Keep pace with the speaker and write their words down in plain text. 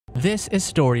This is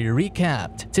Story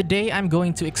Recapped. Today I'm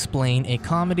going to explain a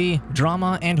comedy,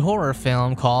 drama, and horror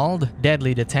film called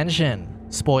Deadly Detention.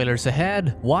 Spoilers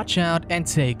ahead, watch out and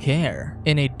take care.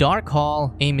 In a dark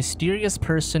hall, a mysterious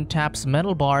person taps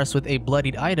metal bars with a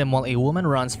bloodied item while a woman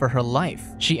runs for her life.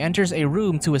 She enters a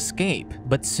room to escape,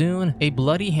 but soon a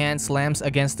bloody hand slams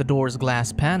against the door's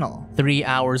glass panel. 3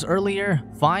 hours earlier,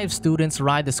 5 students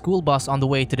ride the school bus on the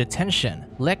way to detention.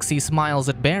 Lexi smiles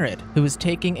at Barrett, who is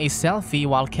taking a selfie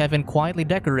while Kevin quietly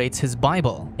decorates his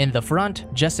Bible. In the front,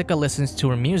 Jessica listens to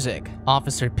her music.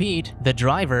 Officer Pete, the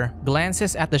driver,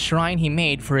 glances at the shrine he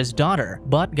made for his daughter,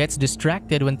 but gets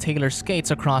distracted when Taylor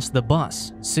skates across the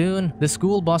bus. Soon, the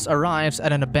school bus arrives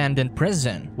at an abandoned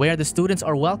prison, where the students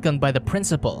are welcomed by the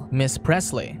principal, Miss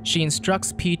Presley. She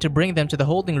instructs Pete to bring them to the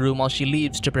holding room while she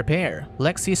leaves to prepare.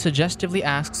 Lexi suggestively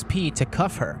asks Pete to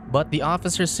cuff her, but the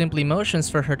officer simply motions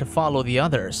for her to follow the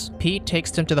others. Pete takes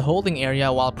them to the holding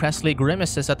area while Presley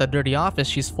grimaces at the dirty office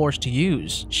she's forced to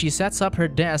use. She sets up her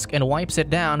desk and wipes it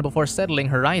down before settling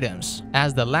her items.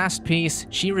 As the last piece,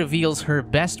 she reveals her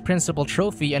best principal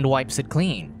trophy and wipes it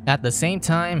clean. At the same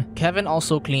time, Kevin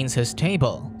also cleans his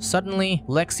table. Suddenly,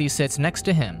 Lexi sits next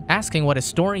to him, asking what his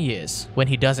story is. When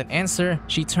he doesn't answer,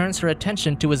 she turns her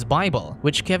attention to his Bible,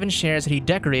 which Kevin shares that he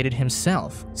decorated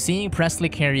himself. Seeing Presley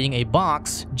carrying a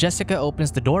box, Jessica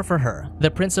opens the door for her. The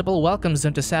principal welcomes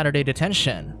them to Saturday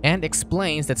detention and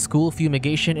explains that school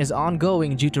fumigation is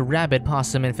ongoing due to rabid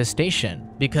possum infestation.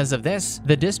 Because of this,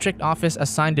 the district office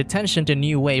assigned detention to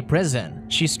New Way Prison.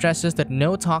 She stresses that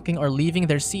no talking or leaving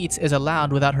their seats is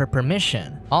allowed without her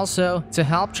permission. Also, to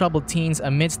help troubled teens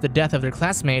amidst the death of their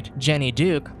classmate, Jenny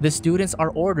Duke, the students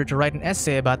are ordered to write an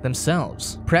essay about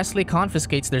themselves. Presley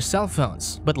confiscates their cell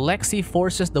phones, but Lexi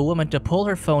forces the woman to pull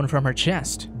her phone from her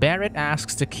chest. Barrett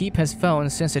asks to keep his phone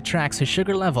since it tracks his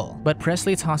sugar level, but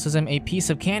Presley tosses him a piece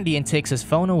of candy and takes his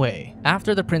phone away.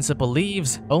 After the principal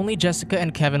leaves, only Jessica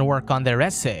and Kevin work on their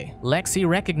essay. Lexi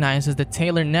recognizes that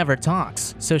Taylor never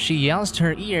talks, so she yells to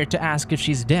her ear to ask if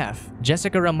she's deaf.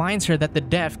 Jessica reminds her that the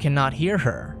deaf cannot hear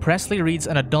her. Presley reads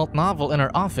an adult novel in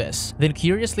her office, then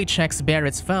curiously checks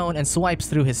Barrett's phone and swipes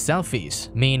through his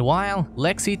selfies. Meanwhile,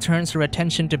 Lexi turns her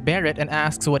attention to Barrett and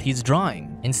asks what he's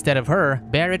drawing. Instead of her,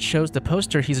 Barrett shows the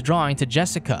poster he's drawing to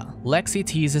Jessica. Lexi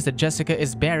teases that Jessica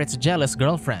is Barrett's jealous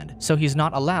girlfriend, so he's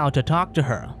not allowed to talk to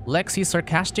her. Lexi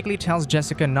sarcastically tells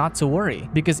Jessica not to worry,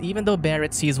 because even though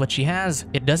Barrett sees what she has,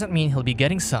 it doesn't mean he'll be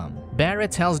getting some.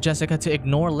 Barrett tells Jessica to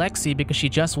ignore Lexi because she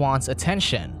just wants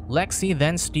attention. Lexi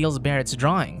then steals Barrett's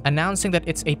drawing, announcing that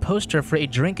it's a poster for a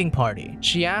drinking party.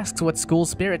 She asks what school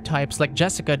spirit types like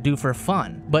Jessica do for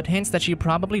fun, but hints that she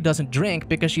probably doesn't drink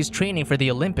because she's training for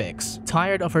the Olympics.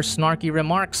 Tired of her snarky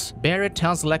remarks, Barrett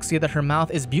tells Lexi that her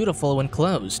mouth is beautiful when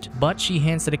closed, but she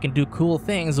hints that it can do cool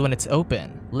things when it's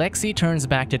open. Lexi turns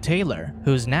back to Taylor,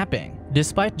 who's napping.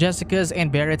 Despite Jessica's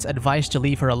and Barrett's advice to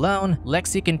leave her alone,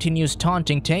 Lexi continues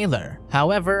taunting Taylor.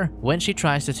 However, when she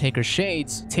tries to take her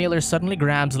shades, Taylor suddenly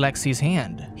grabs Lexi's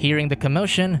hand. Hearing the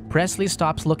commotion, Presley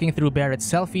stops looking through Barrett's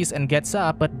selfies and gets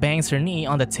up but bangs her knee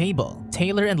on the table.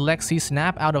 Taylor and Lexi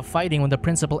snap out of fighting when the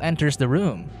principal enters the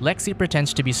room. Lexi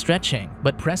pretends to be stretching,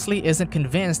 but Presley isn't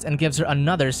convinced and gives her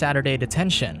another Saturday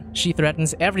detention. She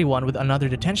threatens everyone with another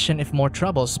detention if more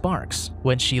trouble sparks.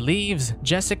 When she leaves,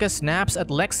 Jessica snaps at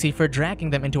Lexi for dragging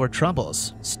them into her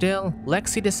troubles. Still,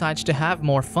 Lexi decides to have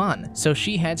more fun, so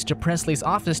she heads to Presley's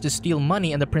office to steal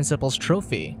money and the principal's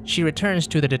trophy. She returns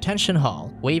to the detention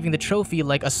hall, waving the trophy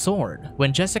like a sword.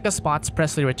 When Jessica spots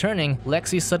Presley returning,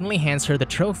 Lexi suddenly hands her the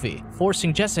trophy,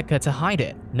 forcing Jessica to hide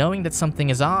it. Knowing that something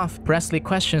is off, Presley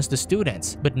questions the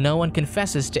students, but no one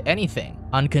confesses to anything.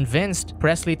 Unconvinced,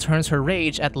 Presley turns her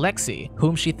rage at Lexi,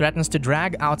 whom she threatens to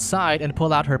drag outside and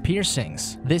pull out her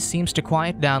piercings. This seems to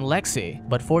quiet down Lexi,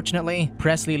 but fortunately,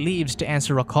 Presley leaves to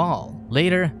answer a call.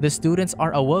 Later, the students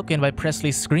are awoken by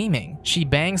Presley screaming. She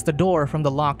bangs the door from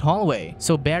the locked hallway,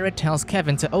 so Barrett tells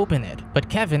Kevin to open it, but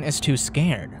Kevin is too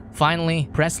scared. Finally,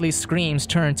 Presley's screams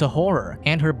turn to horror,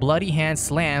 and her bloody hand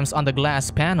slams on the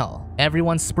glass panel.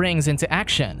 Everyone springs into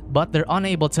action, but they're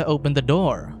unable to open the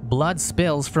door. Blood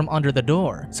spills from under the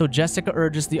door, so Jessica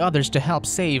urges the others to help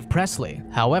save Presley.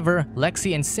 However,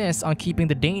 Lexi insists on keeping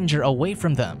the danger away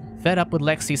from them. Fed up with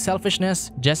Lexi's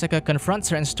selfishness, Jessica confronts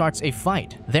her and starts a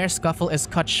fight. Their scuffle is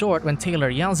cut short when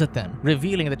Taylor yells at them,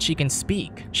 revealing that she can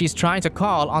speak. She's trying to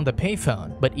call on the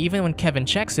payphone, but even when Kevin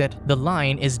checks it, the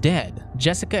line is dead.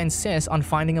 Jessica insists on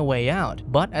finding a way out,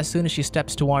 but as soon as she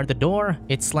steps toward the door,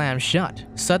 it slams shut.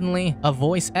 Suddenly, a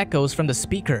voice echoes from the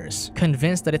speakers.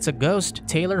 Convinced that it's a ghost,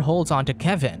 Taylor holds on to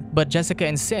Kevin, but Jessica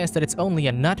insists that it's only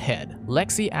a nuthead.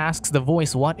 Lexi asks the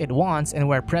voice what it wants and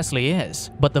where Presley is,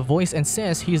 but the voice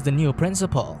insists he's the new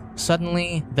principal.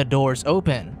 Suddenly, the doors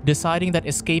open. Deciding that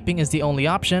escaping is the only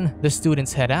option, the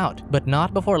students head out, but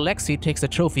not before Lexi takes the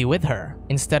trophy with her.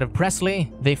 Instead of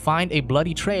Presley, they find a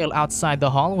bloody trail outside the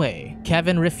hallway.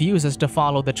 Kevin refuses to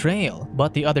follow the trail,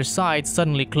 but the other side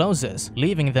suddenly closes,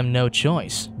 leaving them no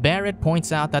choice. Barrett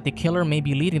points out that the killer may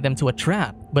be leading them to a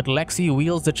trap, but Lexi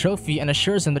wields the trophy and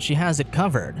assures him that she has it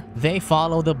covered. They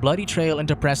follow the bloody trail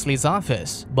into Presley's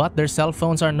office, but their cell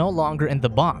phones are no longer in the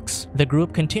box. The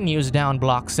group continues down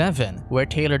Block 7, where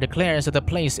Taylor declares that the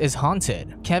place is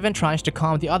haunted. Kevin tries to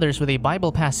calm the others with a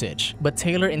Bible passage, but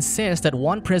Taylor insists that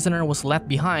one prisoner was left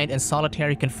behind in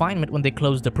solitary confinement when they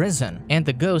closed the prison, and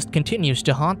the ghost continues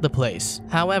to haunt the place.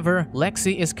 However,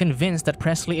 Lexi is convinced that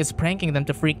Presley is pranking them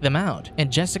to freak them out,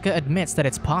 and Jessica admits that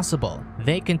it's possible.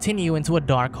 They continue into a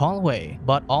dark hallway,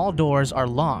 but all doors are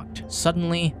locked.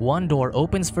 Suddenly, one door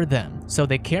opens for them, so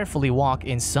they carefully walk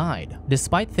inside.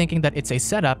 Despite thinking that it's a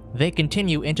setup, they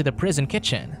continue into the prison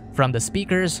kitchen. From the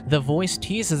speakers, the voice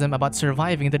teases them about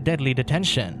surviving the deadly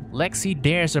detention. Lexi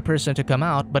dares a person to come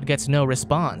out but gets no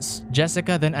response.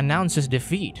 Jessica then announces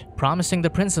defeat, promising the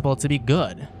principal to be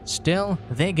good. Still,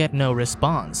 they get no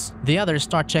response. The others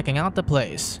start checking out the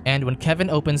place, and when Kevin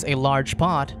opens a large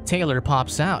pot, Taylor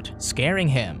pops out, scaring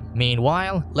him.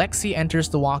 Meanwhile, Lexi enters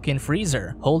the walk-in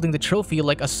freezer, holding the trophy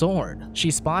like a sword.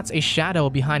 She spots a shadow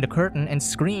behind a curtain and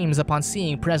screams upon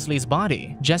seeing Presley's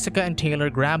body. Jessica and Taylor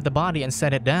grab the body and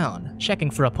set it down,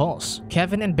 checking for a pulse.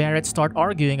 Kevin and Barrett start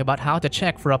arguing about how to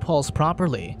check for a pulse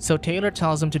properly, so Taylor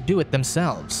tells them to do it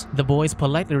themselves. The boys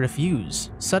politely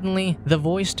refuse. Suddenly, the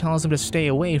voice tells them to stay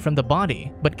away from the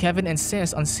body, but Kevin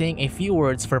insists on saying a few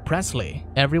words for Presley.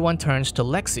 Everyone turns to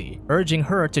Lexi, urging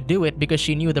her to do it because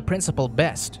she knew the principal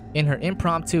best. In her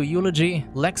impromptu eulogy,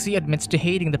 Lexi admits to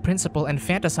hating the principal and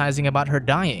fantasizing about her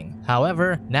dying.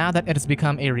 However, now that it has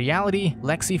become a reality,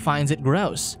 Lexi finds it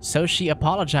gross, so she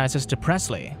apologizes to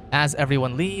Presley. As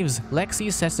everyone leaves,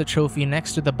 Lexi sets the trophy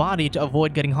next to the body to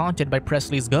avoid getting haunted by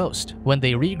Presley's ghost. When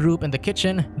they regroup in the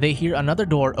kitchen, they hear another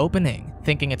door opening.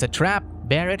 Thinking it's a trap,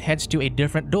 Barrett heads to a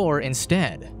different door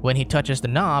instead. When he touches the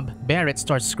knob, Barrett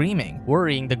starts screaming,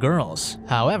 worrying the girls.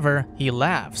 However, he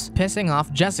laughs, pissing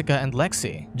off Jessica and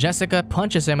Lexi. Jessica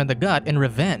punches him in the gut in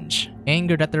revenge.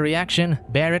 Angered at the reaction,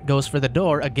 Barrett goes for the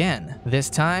door again. This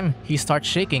time, he starts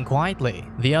shaking quietly.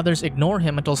 The others ignore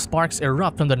him until sparks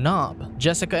erupt from the knob.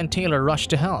 Jessica and Taylor rush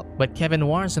to help, but Kevin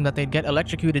warns them that they'd get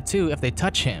electrocuted too if they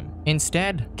touch him.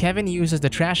 Instead, Kevin uses the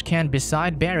trash can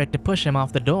beside Barrett to push him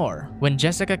off the door. When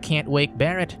Jessica can't wake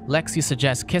Barrett, Lexi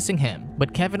suggests kissing him,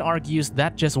 but Kevin argues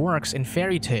that just works in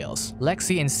fairy tales.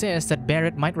 Lexi insists that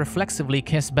Barrett might reflexively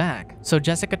kiss back, so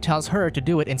Jessica tells her to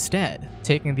do it instead.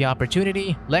 Taking the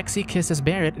opportunity, Lexi kisses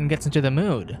Barrett and gets into the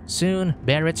mood. Soon,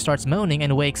 Barrett starts moaning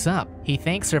and wakes up. He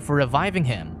thanks her for reviving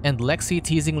him, and Lexi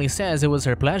teasingly says it was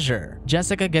her pleasure.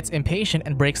 Jessica gets impatient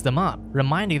and breaks them up,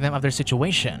 reminding them of their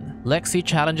situation. Lexi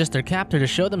challenges their captor to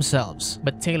show themselves,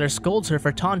 but Taylor scolds her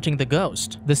for taunting the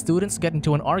ghost. The students get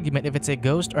into an argument if it's a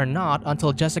ghost or not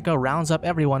until Jessica rounds up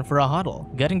everyone for a huddle,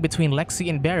 getting between Lexi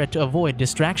and Barrett to avoid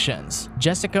distractions.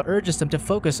 Jessica urges them to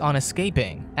focus on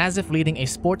escaping. As if leading a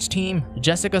sports team,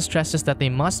 Jessica stresses that they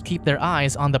must keep their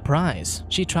eyes on the prize.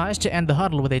 She tries to end the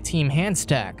huddle with a team hand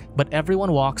stack, but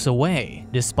everyone walks away.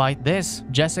 Despite this,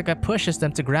 Jessica pushes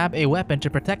them to grab a weapon to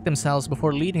protect themselves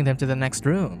before leading them to the next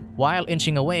room. While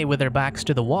inching away with their backs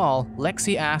to the wall,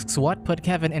 Lexi asks what put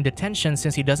Kevin in detention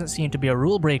since he doesn't seem to be a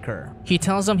rule breaker. He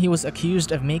tells them he was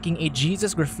accused of making a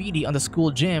Jesus graffiti on the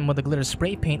school gym when the glitter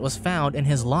spray paint was found in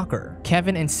his locker.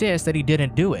 Kevin insists that he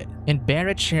didn't do it, and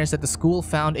Barrett shares that the school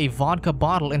found a vodka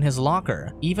bottle in his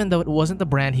locker, even though it wasn't the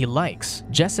brand he likes.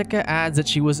 Jessica adds that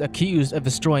she was accused of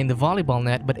destroying the volleyball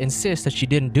net but insists that she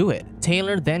didn't do it.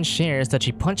 Taylor then shares that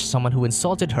she punched someone who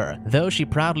insulted her, though she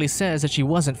proudly says that she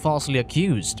wasn't falsely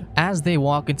accused. As they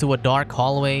walk into a dark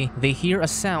hallway, they hear a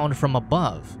sound from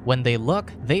above. When they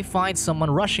look, they find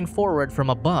someone rushing forward from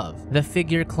above. The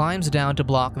figure climbs down to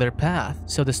block their path,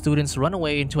 so the students run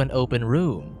away into an open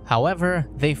room. However,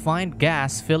 they find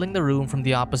gas filling the room from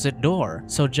the opposite door,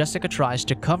 so Jessica tries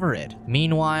to cover it.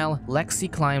 Meanwhile,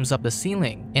 Lexi climbs up the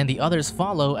ceiling, and the others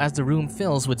follow as the room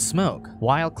fills with smoke.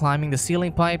 While climbing the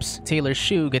ceiling pipes, Taylor's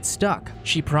shoe gets stuck.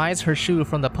 She pries her shoe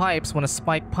from the pipes when a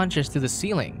spike punches through the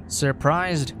ceiling.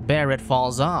 Surprised, Barrett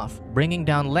falls off, bringing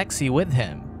down Lexi with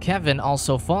him. Kevin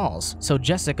also falls, so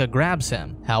Jessica grabs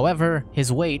him. However,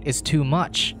 his weight is too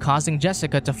much, causing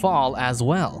Jessica to fall as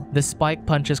well. The spike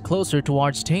punches closer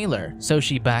towards Taylor, so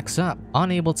she backs up,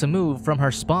 unable to move from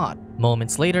her spot.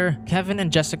 Moments later, Kevin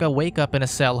and Jessica wake up in a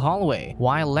cell hallway,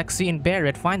 while Lexi and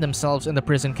Barrett find themselves in the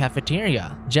prison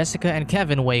cafeteria. Jessica and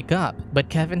Kevin wake up, but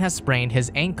Kevin has sprained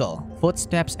his ankle.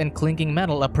 Footsteps and clinking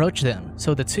metal approach them,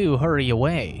 so the two hurry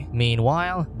away.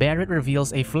 Meanwhile, Barrett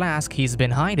reveals a flask he's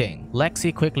been hiding.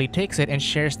 Lexi quickly takes it and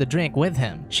shares the drink with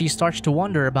him. She starts to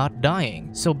wonder about dying,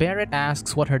 so Barrett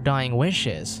asks what her dying wish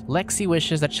is. Lexi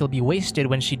wishes that she'll be wasted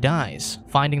when she dies.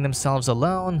 Finding themselves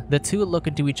alone, the two look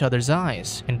into each other's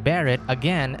eyes, and Barrett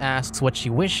again asks what she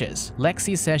wishes.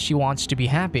 Lexi says she wants to be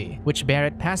happy, which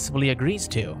Barrett passively agrees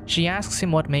to. She asks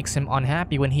him what makes him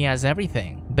unhappy when he has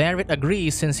everything. Barrett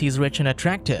agrees since he's rich and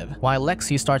attractive, while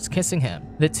Lexi starts kissing him.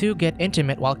 The two get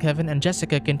intimate while Kevin and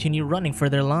Jessica continue running for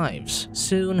their lives.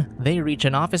 Soon, they reach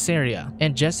an office area,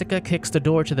 and Jessica kicks the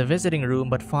door to the visiting room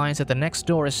but finds that the next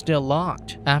door is still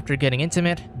locked. After getting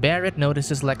intimate, Barrett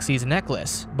notices Lexi's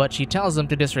necklace, but she tells him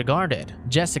to disregard it.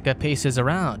 Jessica paces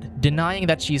around, denying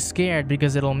that she's scared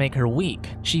because it'll make her weak.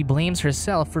 She blames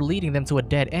herself for leading them to a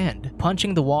dead end,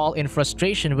 punching the wall in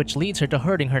frustration, which leads her to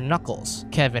hurting her knuckles.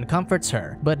 Kevin comforts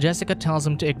her, but Jessica tells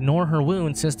him to ignore her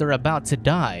wounds since they're about to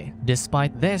die.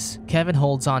 Despite this, Kevin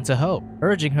holds on to hope,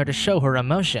 urging her to show her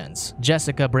emotions.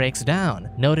 Jessica breaks down,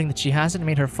 noting that she hasn't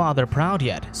made her father proud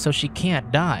yet, so she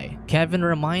can't die. Kevin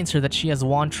reminds her that she has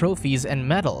won trophies and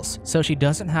medals, so she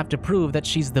doesn't have to prove that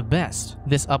she's the best.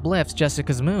 This uplifts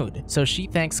Jessica's mood, so she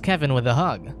thanks Kevin with a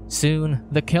hug. Soon,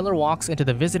 the killer walks into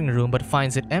the visiting room but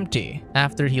finds it empty.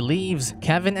 After he leaves,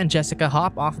 Kevin and Jessica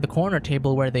hop off the corner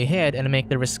table where they hid and make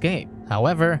their escape.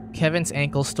 However, Kevin's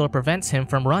ankle still prevents him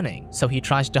from running, so he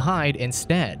tries to hide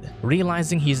instead.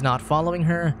 Realizing he's not following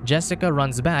her, Jessica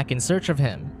runs back in search of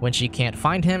him. When she can't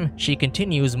find him, she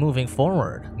continues moving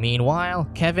forward. Meanwhile,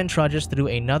 Kevin trudges through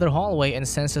another hallway and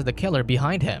senses the killer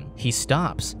behind him. He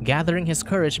stops, gathering his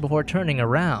courage before turning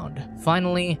around.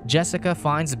 Finally, Jessica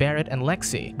finds Barrett and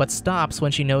Lexi, but stops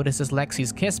when she notices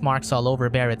Lexi's kiss marks all over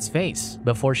Barrett's face.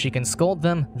 Before she can scold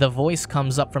them, the voice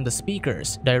comes up from the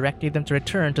speakers, directing them to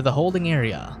return to the holding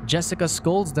area. Jessica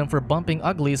scolds them for bumping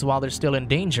uglies while they're still in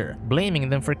danger, blaming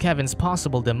them for Kevin's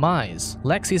possible demise.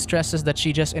 Lexi stresses that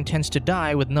she just intends to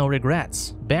die with no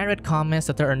regrets. Barrett comments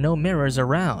that there are no mirrors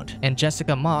around, and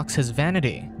Jessica mocks his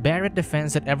vanity. Barrett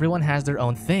defends that everyone has their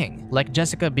own thing, like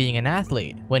Jessica being an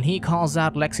athlete. When he calls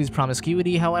out Lexi's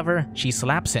promiscuity, however, she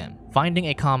slaps him. Finding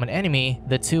a common enemy,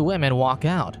 the two women walk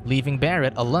out, leaving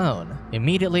Barrett alone.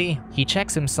 Immediately, he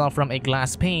checks himself from a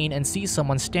glass pane and sees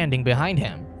someone standing behind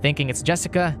him. Thinking it's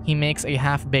Jessica, he makes a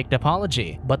half-baked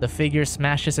apology, but the figure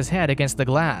smashes his head against the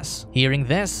glass. Hearing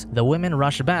this, the women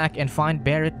rush back and find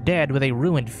Barrett dead with a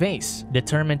ruined face.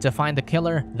 Determined to find the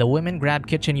killer, the women grab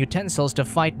kitchen utensils to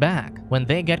fight back. When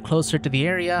they get closer to the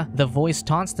area, the voice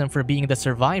taunts them for being the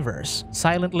survivors.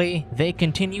 Silently, they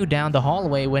continue down the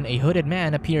hallway when a hooded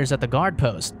man appears at the guard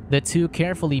post. The two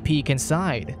carefully peek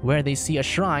inside, where they see a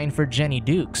shrine for Jenny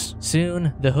Dukes.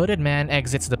 Soon, the hooded man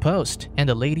exits the post, and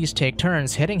the ladies take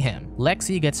turns hitting him.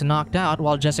 Lexi gets knocked out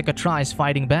while Jessica tries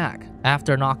fighting back.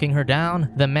 After knocking her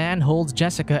down, the man holds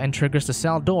Jessica and triggers the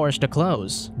cell doors to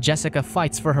close. Jessica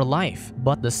fights for her life,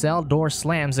 but the cell door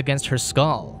slams against her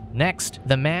skull. Next,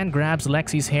 the man grabs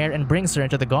Lexi's hair and brings her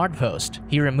into the guard post.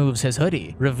 He removes his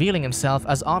hoodie, revealing himself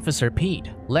as Officer Pete.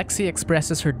 Lexi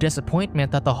expresses her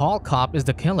disappointment that the hall cop is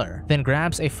the killer, then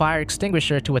grabs a fire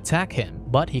extinguisher to attack him,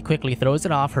 but he quickly throws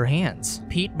it off her hands.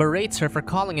 Pete berates her for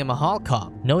calling him a hall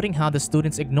cop, noting how the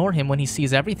students ignore him when he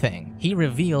sees everything. He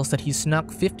reveals that he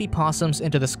snuck 50 possums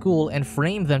into the school and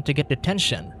framed them to get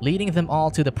detention, leading them all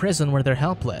to the prison where they're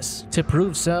helpless. To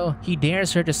prove so, he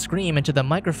dares her to scream into the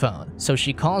microphone, so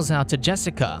she calls out to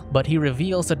Jessica, but he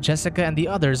reveals that Jessica and the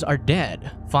others are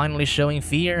dead. Finally showing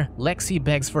fear, Lexi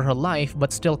begs for her life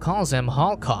but still calls him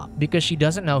Hall Cop because she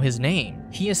doesn't know his name.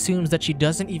 He assumes that she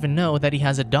doesn't even know that he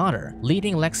has a daughter,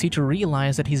 leading Lexi to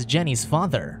realize that he's Jenny's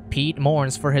father. Pete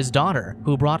mourns for his daughter,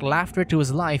 who brought laughter to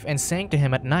his life and sang to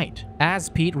him at night. As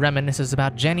Pete reminisces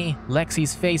about Jenny,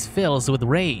 Lexi's face fills with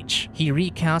rage. He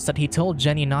recounts that he told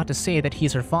Jenny not to say that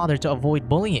he's her father to avoid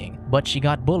bullying, but she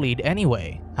got bullied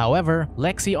anyway. However,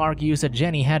 Lexi argues that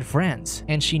Jenny had friends,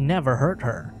 and she never hurt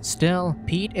her. Still,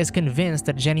 Pete is convinced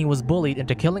that Jenny was bullied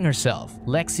into killing herself.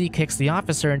 Lexi kicks the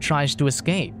officer and tries to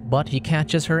escape, but he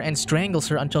catches her and strangles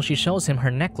her until she shows him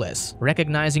her necklace.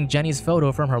 Recognizing Jenny's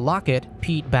photo from her locket,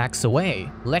 Pete backs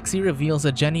away. Lexi reveals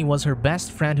that Jenny was her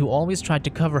best friend who always tried to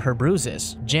cover her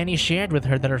bruises. Jenny shared with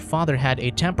her that her father had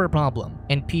a temper problem,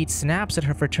 and Pete snaps at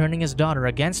her for turning his daughter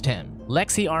against him.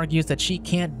 Lexi argues that she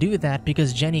can't do that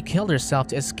because Jenny killed herself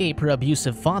to escape her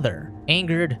abusive father.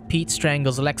 Angered, Pete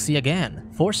strangles Lexi again,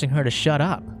 forcing her to shut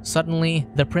up. Suddenly,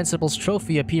 the principal's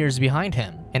trophy appears behind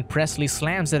him, and Presley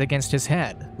slams it against his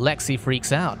head. Lexi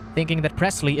freaks out, thinking that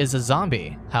Presley is a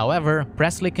zombie. However,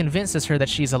 Presley convinces her that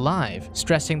she's alive,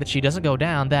 stressing that she doesn't go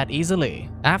down that easily.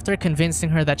 After convincing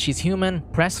her that she's human,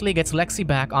 Presley gets Lexi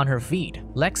back on her feet.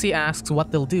 Lexi asks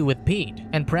what they'll do with Pete,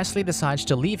 and Presley decides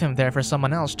to leave him there for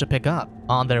someone else to pick up.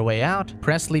 On their way out,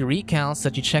 Presley recounts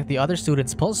that she checked the other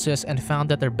students' pulses and found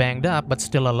that they're banged up but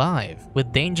still alive.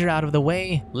 With danger out of the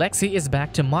way, Lexi is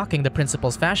back to mocking the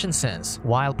principal's fashion sense,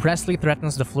 while Presley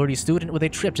threatens the flirty student with a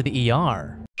trip to the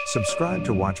ER. Subscribe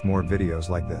to watch more videos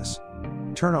like this.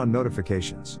 Turn on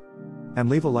notifications. And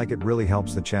leave a like, it really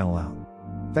helps the channel out.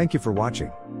 Thank you for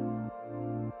watching.